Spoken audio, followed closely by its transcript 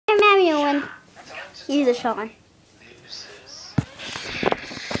Use a Sean.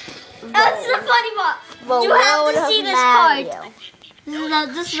 Oh, this is the funny part. The You have World to see of this Mario. part.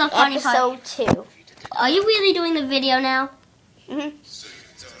 This is the funny part. Episode 2. Are you really doing the video now? Mm-hmm.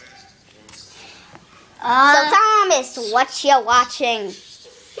 So Thomas, what you watching?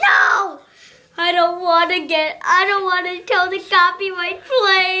 No! I don't want to tell the copyright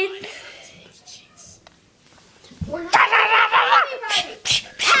plays.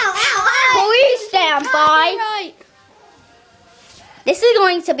 Please stand by. This is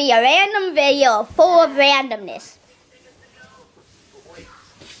going to be a random video full of randomness.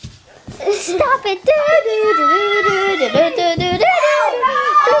 Stop it.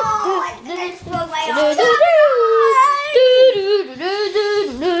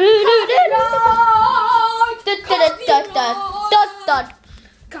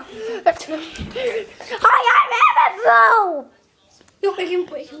 You're making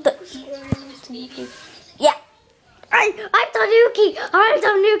break. Yeah. I'm Tanuki. I'm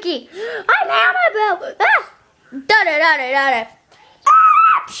Tanuki. I'm Annabelle. Ah. Da-da-da-da-da-da.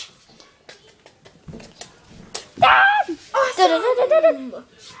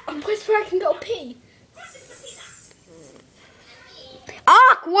 I'm quite sure I can go pee.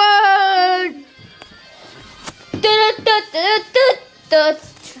 Awkward.